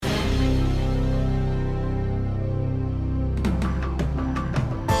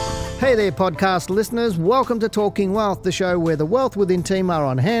Hey there, podcast listeners. Welcome to Talking Wealth, the show where the Wealth Within team are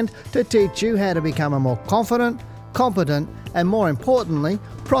on hand to teach you how to become a more confident, competent, and more importantly,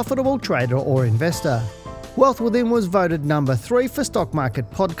 profitable trader or investor. Wealth Within was voted number 3 for stock market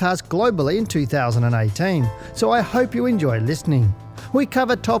podcasts globally in 2018, so I hope you enjoy listening. We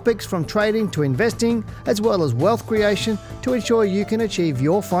cover topics from trading to investing, as well as wealth creation to ensure you can achieve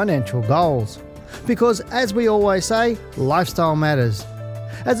your financial goals. Because as we always say, lifestyle matters.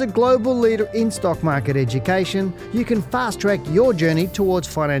 As a global leader in stock market education, you can fast-track your journey towards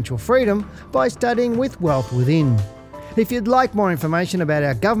financial freedom by studying with Wealth Within. If you'd like more information about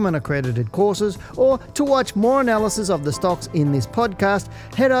our government-accredited courses or to watch more analysis of the stocks in this podcast,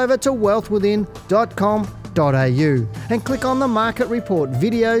 head over to wealthwithin.com.au and click on the Market Report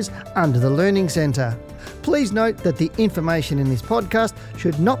videos under the Learning Centre. Please note that the information in this podcast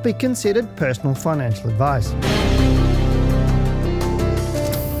should not be considered personal financial advice.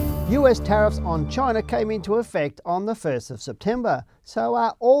 US tariffs on China came into effect on the 1st of September. So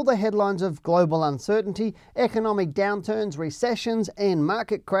are all the headlines of global uncertainty, economic downturns, recessions and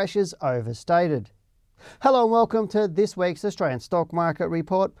market crashes overstated? Hello and welcome to this week's Australian Stock Market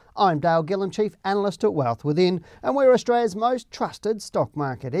Report. I'm Dale Gillam, Chief Analyst at Wealth Within, and we're Australia's most trusted stock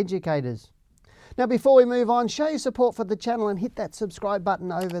market educators. Now, before we move on, show your support for the channel and hit that subscribe button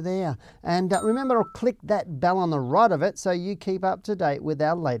over there. And remember to click that bell on the right of it so you keep up to date with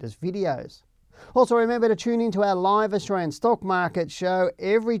our latest videos. Also, remember to tune into our live Australian Stock Market show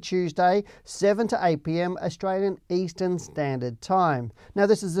every Tuesday, 7 to 8 p.m. Australian Eastern Standard Time. Now,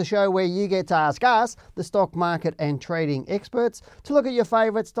 this is the show where you get to ask us, the stock market and trading experts, to look at your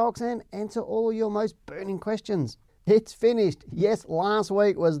favourite stocks and answer all your most burning questions. It's finished. Yes, last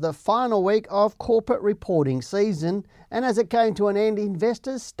week was the final week of corporate reporting season, and as it came to an end,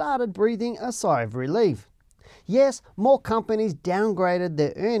 investors started breathing a sigh of relief. Yes, more companies downgraded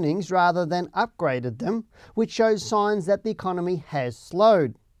their earnings rather than upgraded them, which shows signs that the economy has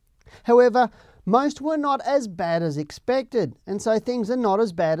slowed. However, most were not as bad as expected, and so things are not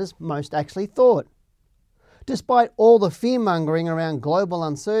as bad as most actually thought. Despite all the fear-mongering around global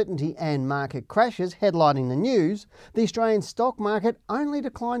uncertainty and market crashes headlining the news, the Australian stock market only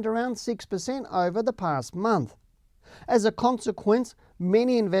declined around 6% over the past month. As a consequence,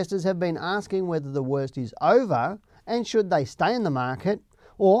 many investors have been asking whether the worst is over and should they stay in the market,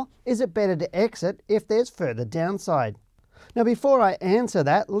 or is it better to exit if there's further downside? Now, before I answer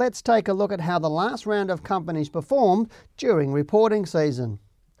that, let's take a look at how the last round of companies performed during reporting season.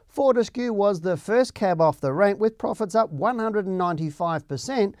 Fortescue was the first cab off the rank with profits up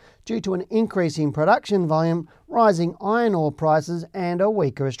 195% due to an increase in production volume, rising iron ore prices and a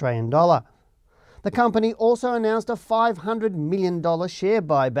weaker Australian dollar. The company also announced a $500 million share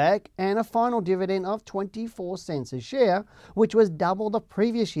buyback and a final dividend of 24 cents a share, which was double the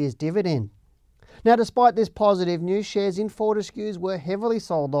previous year's dividend. Now, despite this positive news, shares in Fortescue were heavily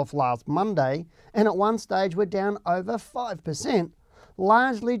sold off last Monday and at one stage were down over 5%.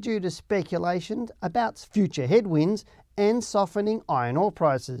 Largely due to speculation about future headwinds and softening iron ore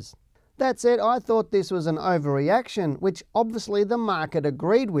prices. That said, I thought this was an overreaction, which obviously the market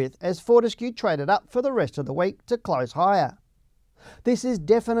agreed with as Fortescue traded up for the rest of the week to close higher. This is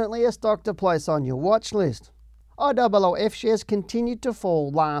definitely a stock to place on your watch list. IOOF shares continued to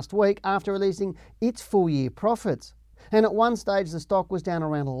fall last week after releasing its full year profits, and at one stage the stock was down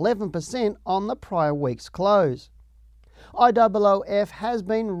around 11% on the prior week's close. IOOF has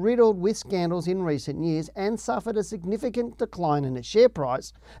been riddled with scandals in recent years and suffered a significant decline in its share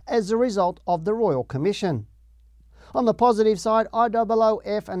price as a result of the Royal Commission. On the positive side,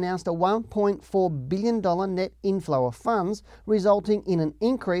 IOOF announced a $1.4 billion net inflow of funds, resulting in an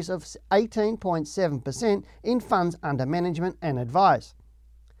increase of 18.7% in funds under management and advice.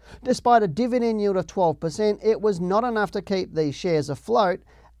 Despite a dividend yield of 12%, it was not enough to keep these shares afloat,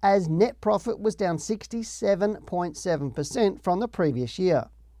 as net profit was down 67.7% from the previous year.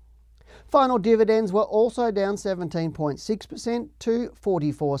 Final dividends were also down 17.6% to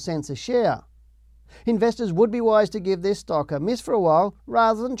 44 cents a share. Investors would be wise to give this stock a miss for a while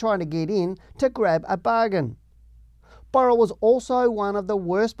rather than trying to get in to grab a bargain. Boral was also one of the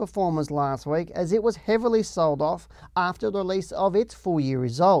worst performers last week as it was heavily sold off after the release of its full year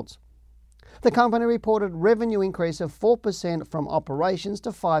results. The company reported revenue increase of 4% from operations to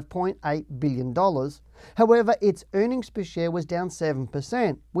 $5.8 billion. However, its earnings per share was down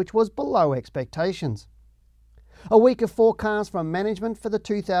 7%, which was below expectations. A weaker forecast from management for the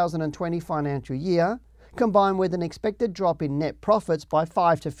 2020 financial year, combined with an expected drop in net profits by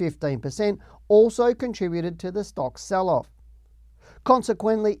 5 to 15%, also contributed to the stock's sell-off.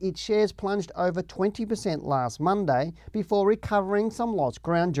 Consequently, its shares plunged over 20% last Monday before recovering some lost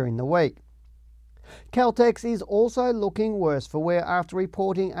ground during the week. Caltex is also looking worse for wear after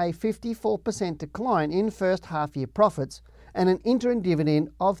reporting a 54% decline in first half-year profits and an interim dividend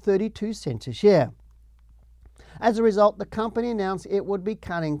of 32 cents a share. As a result, the company announced it would be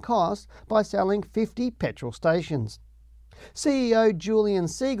cutting costs by selling 50 petrol stations. CEO Julian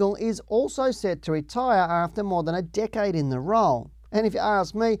Siegel is also set to retire after more than a decade in the role. And if you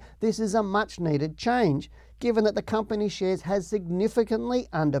ask me, this is a much-needed change, given that the company's shares has significantly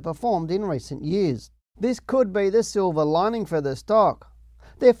underperformed in recent years. This could be the silver lining for the stock.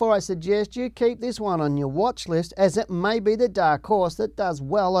 Therefore, I suggest you keep this one on your watch list, as it may be the dark horse that does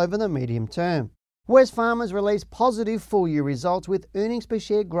well over the medium term. Wesfarmers released positive full-year results with earnings per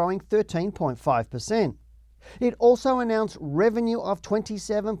share growing 13.5%. It also announced revenue of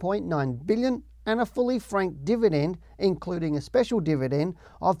 $27.9 billion and a fully franked dividend, including a special dividend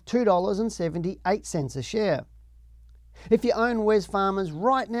of $2.78 a share. If you own Wesfarmers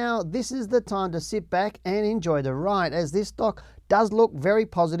right now, this is the time to sit back and enjoy the ride, as this stock does look very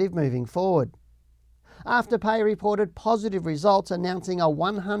positive moving forward. Afterpay reported positive results, announcing a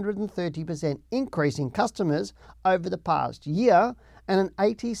 130% increase in customers over the past year and an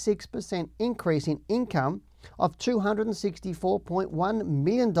 86% increase in income of $264.1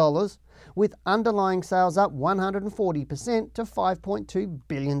 million, with underlying sales up 140% to $5.2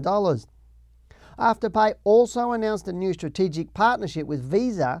 billion. Afterpay also announced a new strategic partnership with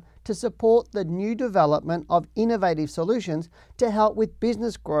Visa to support the new development of innovative solutions to help with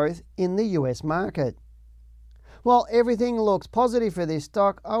business growth in the US market. While everything looks positive for this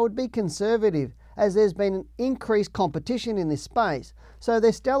stock, I would be conservative, as there's been an increased competition in this space, so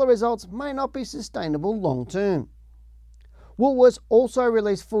their stellar results may not be sustainable long term. Woolworths also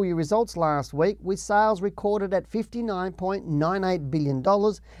released full-year results last week, with sales recorded at $59.98 billion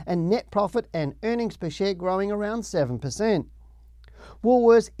and net profit and earnings per share growing around 7%.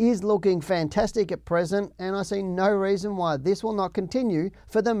 Woolworths is looking fantastic at present, and I see no reason why this will not continue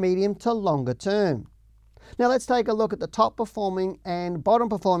for the medium to longer term. Now let's take a look at the top performing and bottom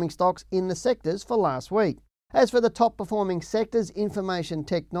performing stocks in the sectors for last week. As for the top performing sectors, information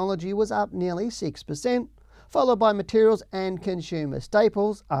technology was up nearly 6%, followed by materials and consumer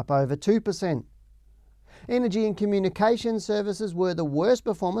staples up over 2%. Energy and communication services were the worst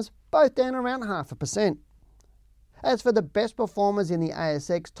performers, both down around 0.5%. As for the best performers in the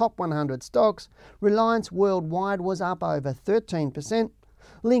ASX top 100 stocks, Reliance Worldwide was up over 13%,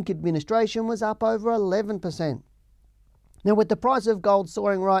 Link Administration was up over 11%. Now, with the price of gold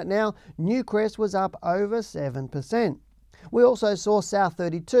soaring right now, Newcrest was up over 7%. We also saw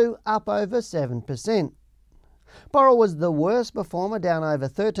South32 up over 7%. Boral was the worst performer, down over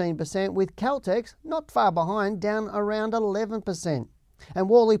 13%, with Caltex not far behind, down around 11%, and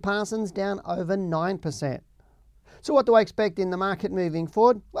Worley Parsons down over 9%. So what do I expect in the market moving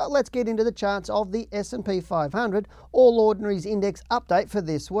forward? Well, let's get into the charts of the S&P 500 All Ordinaries Index update for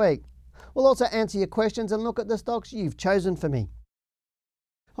this week. We'll also answer your questions and look at the stocks you've chosen for me.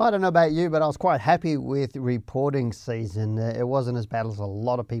 I don't know about you, but I was quite happy with reporting season. It wasn't as bad as a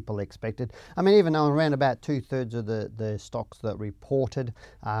lot of people expected. I mean, even though around about 2/3 of the stocks that reported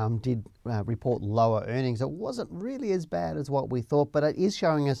did report lower earnings, it wasn't really as bad as what we thought, but it is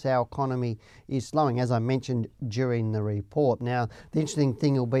showing us our economy is slowing, as I mentioned during the report. Now, the interesting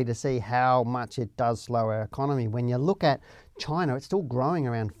thing will be to see how much it does slow our economy. When you look at China, it's still growing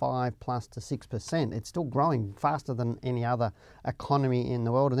around 5+ to 6%. It's still growing faster than any other economy in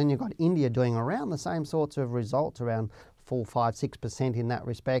the world. And then you've got India doing around the same sorts of results, around 4, 5, 6% in that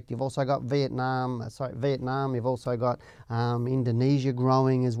respect. You've also got Vietnam. You've also got Indonesia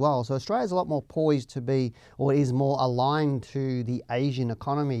growing as well. So Australia's a lot more poised to be, or is more aligned to the Asian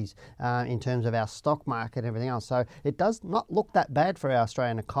economies in terms of our stock market and everything else. So it does not look that bad for our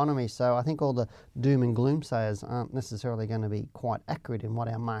Australian economy. So I think all the doom and gloom sayers aren't necessarily going to be quite accurate in what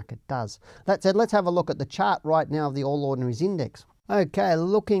our market does. That said, let's have a look at the chart right now of the All Ordinaries Index. Okay,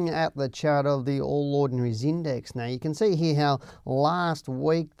 looking at the chart of the All Ordinaries Index. Now you can see here how last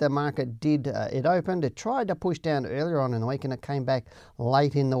week the market it opened, it tried to push down earlier on in the week, and it came back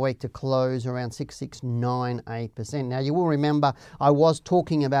late in the week to close around 6.698%. Now you will remember I was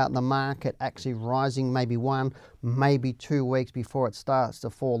talking about the market actually rising maybe 1, maybe 2 weeks before it starts to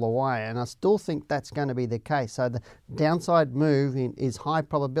fall away, and I still think that's going to be the case. So the downside move is high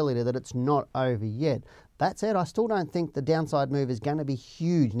probability that it's not over yet. That said, I still don't think the downside move is going to be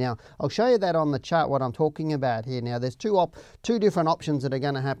huge. Now, I'll show you that on the chart, what I'm talking about here. Now, there's two different options that are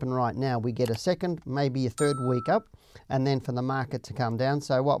going to happen right now. We get a second, maybe a third week up, and then for the market to come down.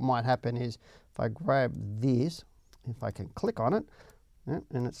 So what might happen is, if I grab this, if I can click on it,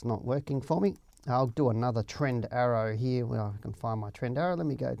 And it's not working for me. I'll do another trend arrow here where I can find my trend arrow. Let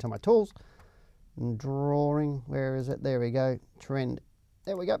me go to my tools and drawing. Where is it? There we go. Trend.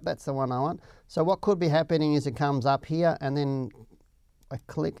 There we go. That's the one I want. So what could be happening is it comes up here and then I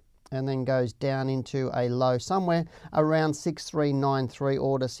click and then goes down into a low somewhere around 6393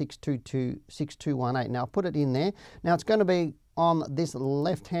 order 6218. Now I'll put it in there. Now it's going to be on this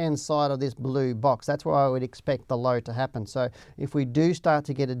left hand side of this blue box. That's where I would expect the low to happen. So if we do start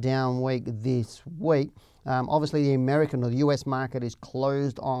to get a down week this week, obviously the American or the US market is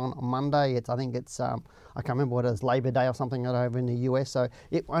closed on Monday. I think it's I can't remember what it is, Labor Day or something over in the US, so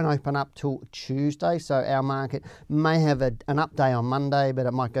it won't open up till Tuesday. So our market may have an up day on Monday, but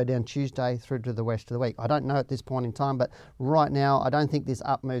it might go down Tuesday through to the rest of the week. I don't know at this point in time, but right now I don't think this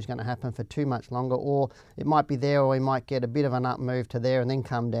up move is going to happen for too much longer, or it might be there, or we might get a bit of an up move to there and then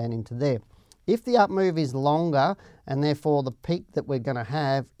come down into there. If the up move is longer and therefore the peak that we're going to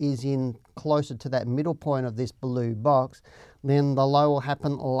have is in closer to that middle point of this blue box, then the low will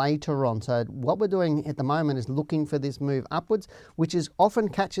happen later on. So what we're doing at the moment is looking for this move upwards, which is often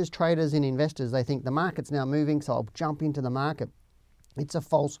catches traders and investors. They think the market's now moving, so I'll jump into the market. It's a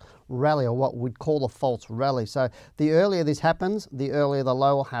false rally, or what we'd call a false rally. So the earlier this happens, the earlier the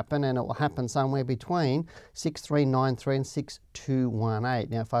low will happen, and it will happen somewhere between 6393 and 6218.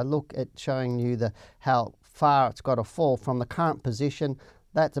 Now, if I look at showing you how far it's got to fall from the current position,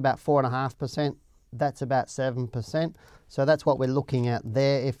 that's about 4.5%. That's about 7%. So that's what we're looking at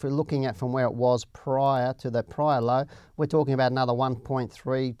there. If we're looking at from where it was prior to the prior low, we're talking about another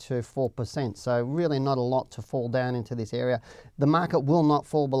 1.3 to 4%. So really not a lot to fall down into this area. The market will not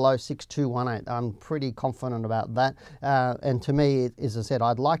fall below 6218. I'm pretty confident about that. And to me, as I said,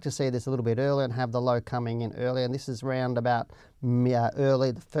 I'd like to see this a little bit earlier and have the low coming in earlier. And this is round about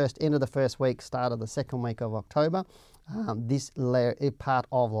early, end of the first week, start of the second week of October. This part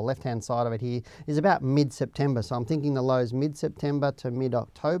of the left-hand side of it here is about mid-September. So I'm thinking the low is mid-September to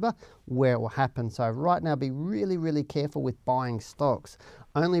mid-October where it will happen. So right now, be really, really careful with buying stocks.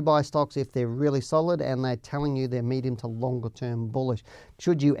 Only buy stocks if they're really solid and they're telling you they're medium to longer term bullish.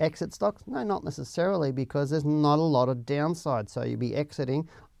 Should you exit stocks? No, not necessarily, because there's not a lot of downside. So you'll be exiting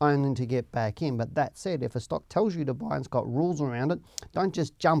only to get back in. But that said, if a stock tells you to buy and it's got rules around it, don't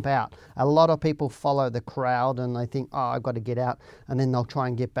just jump out. A lot of people follow the crowd and they think, oh, I've got to get out, and then they'll try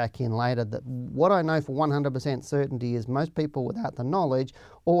and get back in later. What I know for 100% certainty is most people without the knowledge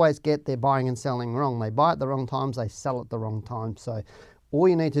always get their buying and selling wrong. They buy at the wrong times, they sell at the wrong times. So all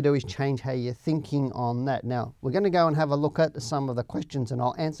you need to do is change how you're thinking on that. Now, we're going to go and have a look at some of the questions, and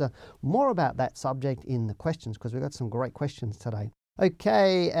I'll answer more about that subject in the questions because we've got some great questions today.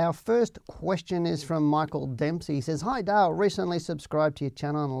 Okay, our first question is from Michael Dempsey. He says, "Hi Dale, recently subscribed to your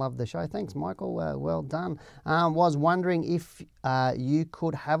channel and love the show." Thanks, Michael. Well done. Was wondering if you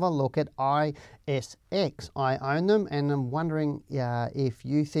could have a look at ISX. I own them, and I'm wondering if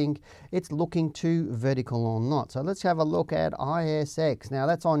you think it's looking too vertical or not. So let's have a look at ISX. Now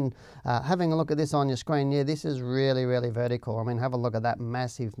that's on, having a look at this on your screen. Yeah, this is really, really vertical. I mean, have a look at that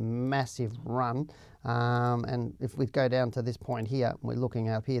massive, massive run. And if we go down to this point here, we're looking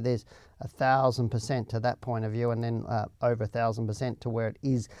up here, there's 1,000% to that point of view, and then over 1,000% to where it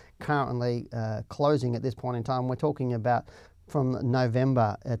is currently closing at this point in time. We're talking about from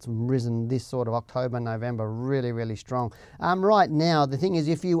November, it's risen this sort of October, November, really, really strong. Right now, the thing is,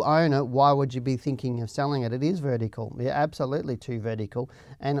 if you own it, why would you be thinking of selling it? It is vertical. Yeah, absolutely too vertical,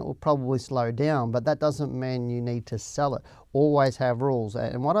 and it will probably slow down, but that doesn't mean you need to sell it. Always have rules.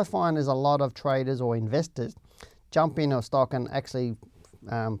 And what I find is a lot of traders or investors jump in a stock and actually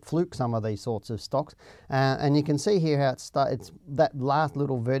fluke some of these sorts of stocks. And you can see here how it's that last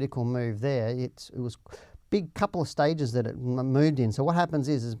little vertical move there. It was big couple of stages that it moved in. So what happens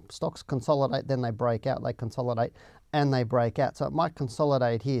is stocks consolidate, then they break out, they consolidate, and they break out. So it might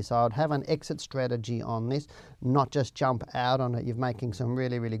consolidate here. So I'd have an exit strategy on this, not just jump out on it. You're making some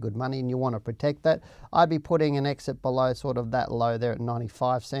really, really good money and you want to protect that. I'd be putting an exit below sort of that low there at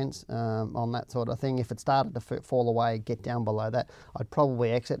 95 cents on that sort of thing. If it started to fall away, get down below that, I'd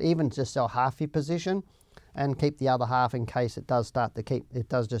probably exit, even just sell half your position and keep the other half in case it does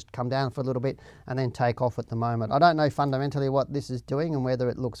just come down for a little bit and then take off at the moment. I don't know fundamentally what this is doing and whether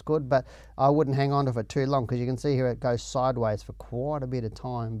it looks good, but I wouldn't hang on to it for too long because you can see here it goes sideways for quite a bit of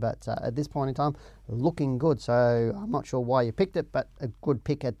time. But at this point in time, looking good. So I'm not sure why you picked it, but a good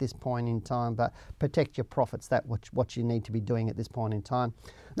pick at this point in time. But protect your profits. That's what you need to be doing at this point in time.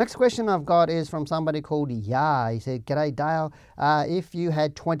 Next question I've got is from somebody called Ya. He said, "G'day Dale, if you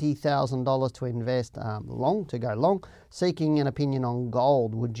had $20,000 to invest to go long, seeking an opinion on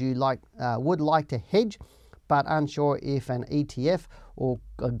gold, would like to hedge, but unsure if an ETF or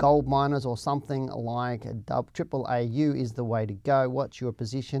a gold miners or something like AAAU is the way to go. What's your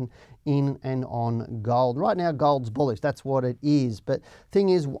position in and on gold? Right now, gold's bullish. That's what it is. But thing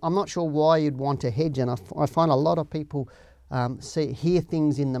is, I'm not sure why you'd want to hedge, and I find a lot of people hear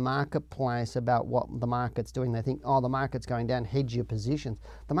things in the marketplace about what the market's doing. They think, oh, the market's going down, hedge your positions.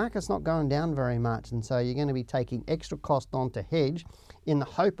 The market's not going down very much, and so you're going to be taking extra cost on to hedge in the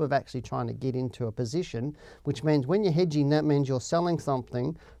hope of actually trying to get into a position, which means when you're hedging, that means you're selling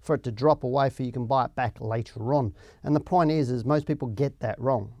something for it to drop away so you can buy it back later on. And the point is most people get that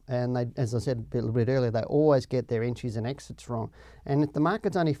wrong. And they, as I said a little bit earlier, they always get their entries and exits wrong. And if the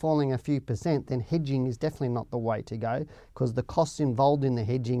market's only falling a few percent, then hedging is definitely not the way to go, because the costs involved in the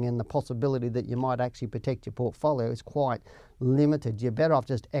hedging and the possibility that you might actually protect your portfolio is quite limited. You're better off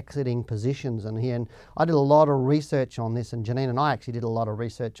just exiting positions. And I did a lot of research on this, and Janine and I actually did a lot of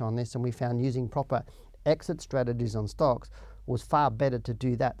research on this, and we found using proper exit strategies on stocks was far better to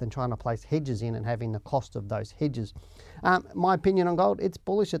do that than trying to place hedges in and having the cost of those hedges. My opinion on gold, it's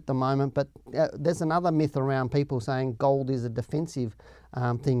bullish at the moment, but there's another myth around people saying gold is a defensive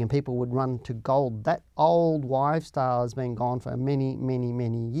thing and people would run to gold. That old wives' tale has been gone for many, many,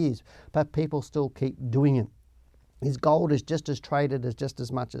 many years, but people still keep doing it. Gold is just as traded as just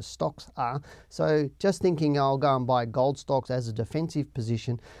as much as stocks are. So just thinking I'll go and buy gold stocks as a defensive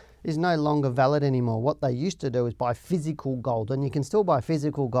position is no longer valid anymore. What they used to do is buy physical gold, and you can still buy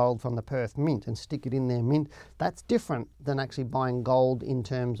physical gold from the Perth Mint and stick it in their mint. That's different than actually buying gold in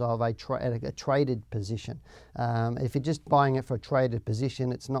terms of a traded position. If you're just buying it for a traded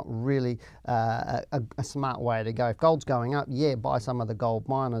position, it's not really a smart way to go. If gold's going up, yeah, buy some of the gold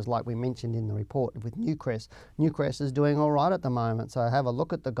miners like we mentioned in the report with Newcrest. Newcrest is doing all right at the moment, so have a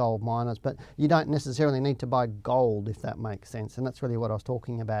look at the gold miners, but you don't necessarily need to buy gold, if that makes sense, and that's really what I was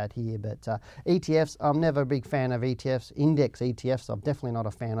talking about here. But ETFs, I'm never a big fan of ETFs. Index ETFs, I'm definitely not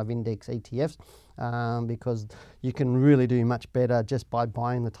a fan of index ETFs because you can really do much better just by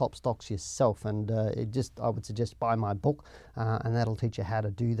buying the top stocks yourself. And I would suggest buy my book and that'll teach you how to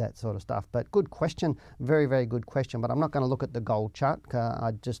do that sort of stuff. But good question, very, very good question. But I'm not going to look at the gold chart.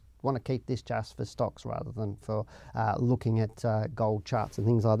 I just want to keep this just for stocks rather than for looking at gold charts and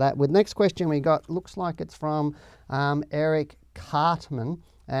things like that. With next question we got, looks like it's from Eric Cartman.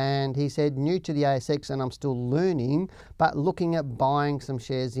 And he said, new to the ASX and I'm still learning, but looking at buying some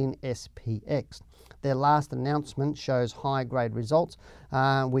shares in SPX. Their last announcement shows high-grade results,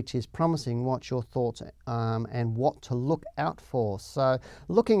 which is promising. What's your thoughts and what to look out for? So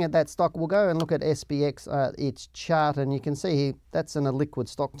looking at that stock, we'll go and look at SPX, its chart, and you can see here, that's an illiquid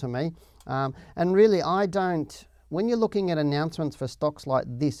stock to me. And really, when you're looking at announcements for stocks like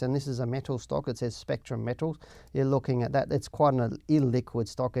this, and this is a metal stock, it says Spectrum Metals, you're looking at that. It's quite an illiquid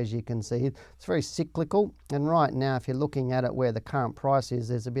stock, as you can see. It's very cyclical, and right now, if you're looking at it where the current price is,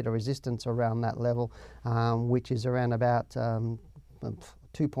 there's a bit of resistance around that level, which is around about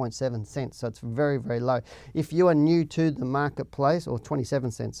 2.7 cents, so it's very, very low. If you are new to the marketplace, or 27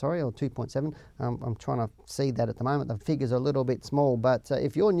 cents, sorry, or 2.7, I'm trying to see that at the moment. The figures are a little bit small, but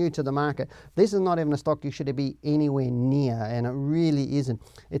if you're new to the market, this is not even a stock you should be anywhere near, and it really isn't.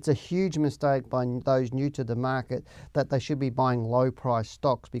 It's a huge mistake by those new to the market that they should be buying low-price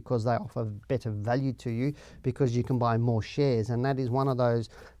stocks because they offer better value to you because you can buy more shares, and that is one of those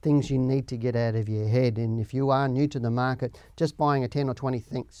things you need to get out of your head. And if you are new to the market, just buying a 10 or 20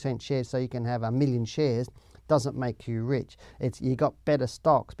 cent share so you can have 1 million shares doesn't make you rich. You got better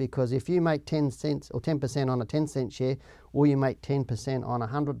stocks, because if you make 10 cents or 10% on a 10-cent share, or you make 10% on a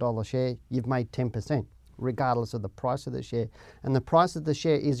 $100 share, you've made 10%. Regardless of the price of the share, and the price of the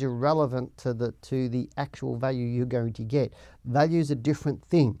share is irrelevant to the actual value you're going to get. Value is a different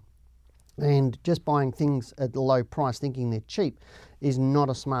thing, and just buying things at a low price thinking they're cheap is not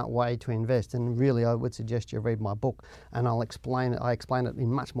a smart way to invest. And really, I would suggest you read my book, and I explain it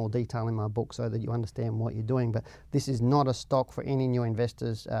in much more detail in my book so that you understand what you're doing. But this is not a stock for any new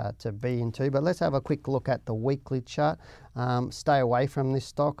investors to be into. But let's have a quick look at the weekly chart. Stay away from this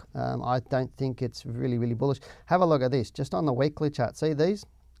stock. I don't think it's really, really bullish. Have a look at this, just on the weekly chart. See these?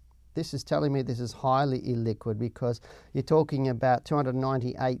 This is telling me this is highly illiquid, because you're talking about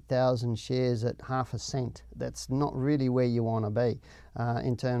 298,000 shares at half a cent. That's not really where you want to be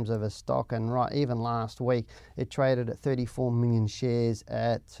in terms of a stock. And even last week, it traded at 34 million shares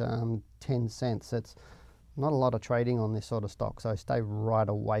at 10 cents. That's not a lot of trading on this sort of stock, so stay right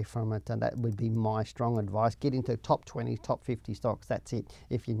away from it, and that would be my strong advice. Get into top 20, top 50 stocks. That's it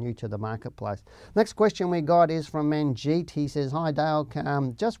if you're new to the marketplace. Next question we got is from Manjeet. He says, hi Dale,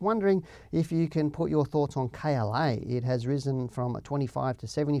 just wondering if you can put your thoughts on KLA. It has risen from $25 to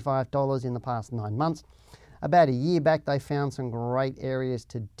 $75 in the past 9 months. About a year back, they found some great areas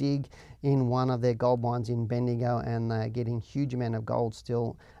to dig in one of their gold mines in Bendigo, and they're getting huge amount of gold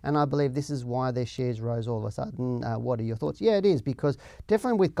still. And I believe this is why their shares rose all of a sudden. What are your thoughts? Yeah, it is, because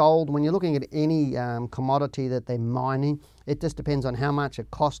different with gold, when you're looking at any commodity that they're mining, it just depends on how much it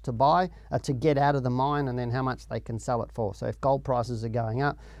costs to buy, to get out of the mine, and then how much they can sell it for. So if gold prices are going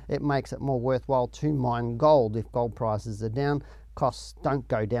up, it makes it more worthwhile to mine gold. If gold prices are down, costs don't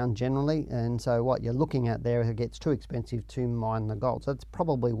go down generally, and so what you're looking at there, it gets too expensive to mine the gold. So that's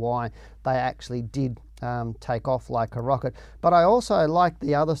probably why they actually did take off like a rocket. But I also like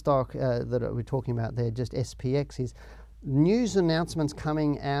the other stock that we're talking about there, just SPX, is news announcements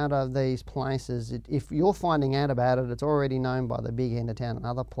coming out of these places. If you're finding out about it, it's already known by the big end of town and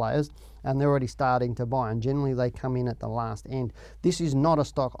other players, and they're already starting to buy, and generally they come in at the last end. This is not a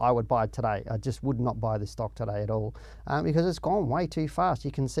stock I would buy today. I just would not buy this stock today at all, because it's gone way too fast.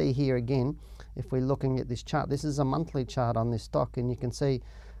 You can see here again, if we're looking at this chart, this is a monthly chart on this stock, and you can see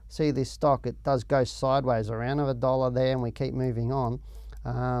this stock, it does go sideways around of $1 there, and we keep moving on.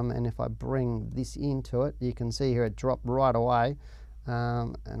 And if I bring this into it, you can see here it dropped right away,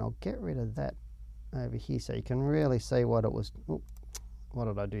 and I'll get rid of that over here so you can really see what it was. Ooh, what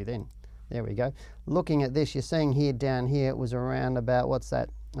did I do then? There we go. Looking at this, you're seeing here down here it was around about, what's that,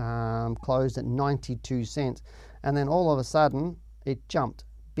 closed at 92 cents, and then all of a sudden it jumped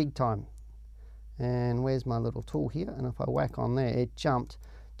big time. And where's my little tool here? And if I whack on there, it jumped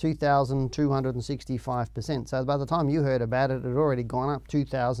 2,265%. So by the time you heard about it, it had already gone up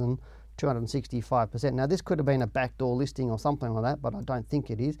 2,265%. Now this could have been a backdoor listing or something like that, but I don't think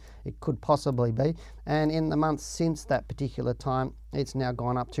it is. It could possibly be. And in the months since that particular time, it's now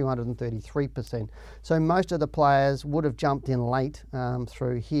gone up 233%. So most of the players would have jumped in late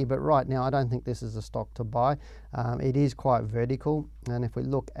through here, but right now I don't think this is a stock to buy. It is quite vertical, and if we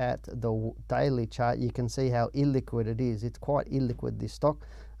look at the daily chart, you can see how illiquid it is. It's quite illiquid, this stock.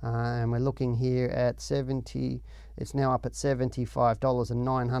 And we're looking here at 70, it's now up at $75, and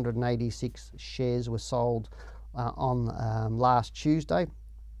 986 shares were sold on last Tuesday.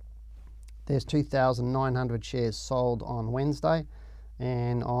 There's 2,900 shares sold on Wednesday,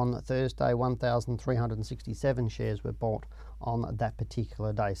 and on Thursday 1,367 shares were bought on that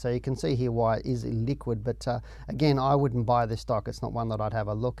particular day. So you can see here why it is illiquid, but again, I wouldn't buy this stock. It's not one that I'd have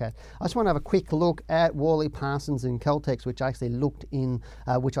a look at. I just want to have a quick look at Worley Parsons and Caltex, which I actually looked in,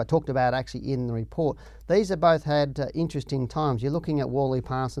 which I talked about actually in the report. These have both had interesting times. You're looking at Worley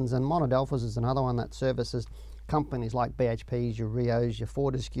Parsons, and Monadelphous is another one that services companies like BHPs, your Rios, your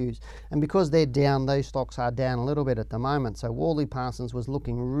Fortescues, and because they're down, those stocks are down a little bit at the moment. So Worley Parsons was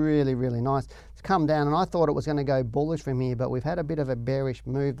looking really, really nice. It's come down, and I thought it was going to go bullish from here, but we've had a bit of a bearish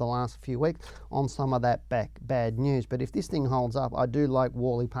move the last few weeks on some of that bad news. But if this thing holds up, I do like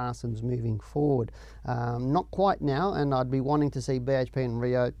Worley Parsons moving forward. Not quite now, and I'd be wanting to see BHP and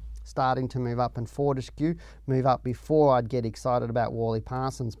Rio starting to move up and Fortescue move up before I'd get excited about Worley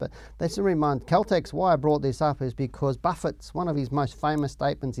Parsons. But that's a reminder. Caltex, why I brought this up is because Buffett's, one of his most famous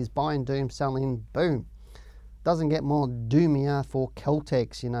statements is buy in doom, sell in boom. Doesn't get more doomier for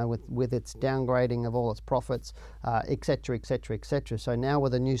Caltex, you know, with its downgrading of all its profits, etc., etc., etc. So now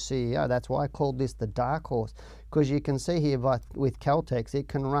with a new CEO, that's why I called this the dark horse, because you can see here with Caltex, it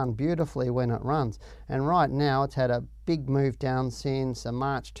can run beautifully when it runs. And right now it's had a big move down since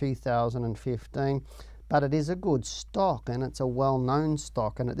March 2015. But it is a good stock, and it's a well-known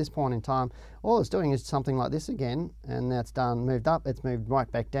stock, and at this point in time all it's doing is something like this again, and that's moved up, it's moved right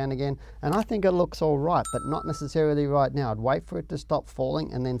back down again, and I think it looks all right, but not necessarily right now. I'd wait for it to stop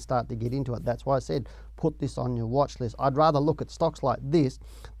falling and then start to get into it. That's why I said put this on your watch list. I'd rather look at stocks like this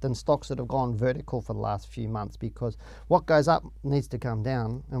than stocks that have gone vertical for the last few months, because what goes up needs to come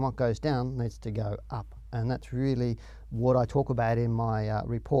down, and what goes down needs to go up. And that's really what I talk about in my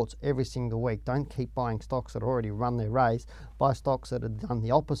reports every single week. Don't keep buying stocks that already run their race. Buy stocks that have done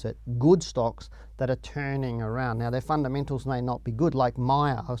the opposite. Good stocks that are turning around. Now, their fundamentals may not be good, like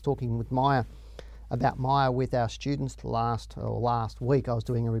Myer. I was talking with Myer about Myer with our students last week. I was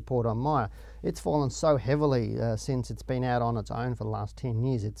doing a report on Myer. It's fallen so heavily since it's been out on its own for the last 10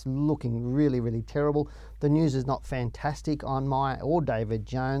 years. It's looking really, really terrible. The news is not fantastic on Myer or David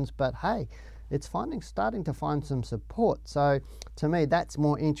Jones, but hey, it's starting to find some support. So to me, that's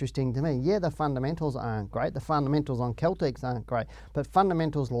more interesting to me. Yeah, the fundamentals aren't great. The fundamentals on Caltex aren't great, but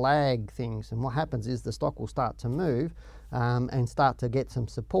fundamentals lag things. And what happens is the stock will start to move and start to get some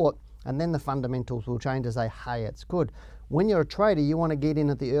support, and then the fundamentals will change to say, hey, it's good. When you're a trader, you want to get in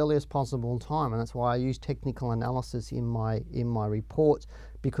at the earliest possible time, and that's why I use technical analysis in my reports,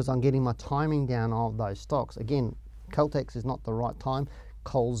 because I'm getting my timing down of those stocks. Again, Caltex is not the right time.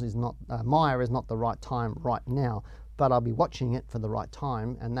 Myer is not the right time right now, but I'll be watching it for the right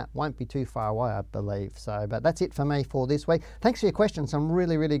time, and that won't be too far away, I believe. So, but that's it for me for this week. Thanks for your questions. Some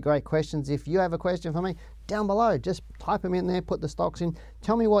really, really great questions. If you have a question for me, down below, just type them in there, put the stocks in.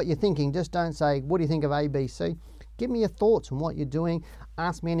 Tell me what you're thinking. Just don't say, what do you think of A, B, C? Give me your thoughts on what you're doing.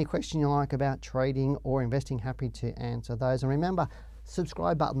 Ask me any question you like about trading or investing. Happy to answer those. And remember,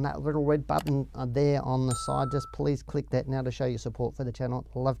 subscribe button, that little red button there on the side, just please click that now to show your support for the channel.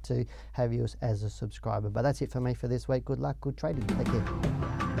 Love to have you as a subscriber. But that's it for me for this week. Good luck, good trading. Take care.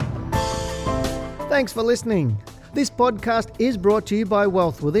 Thanks for listening. This podcast is brought to you by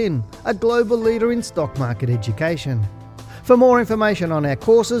Wealth Within, a global leader in stock market education. For more information on our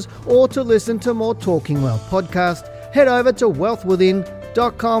courses or to listen to more Talking Wealth podcasts, head over to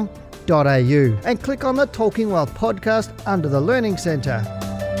wealthwithin.com.au and click on the Talking Wealth podcast under the Learning Centre.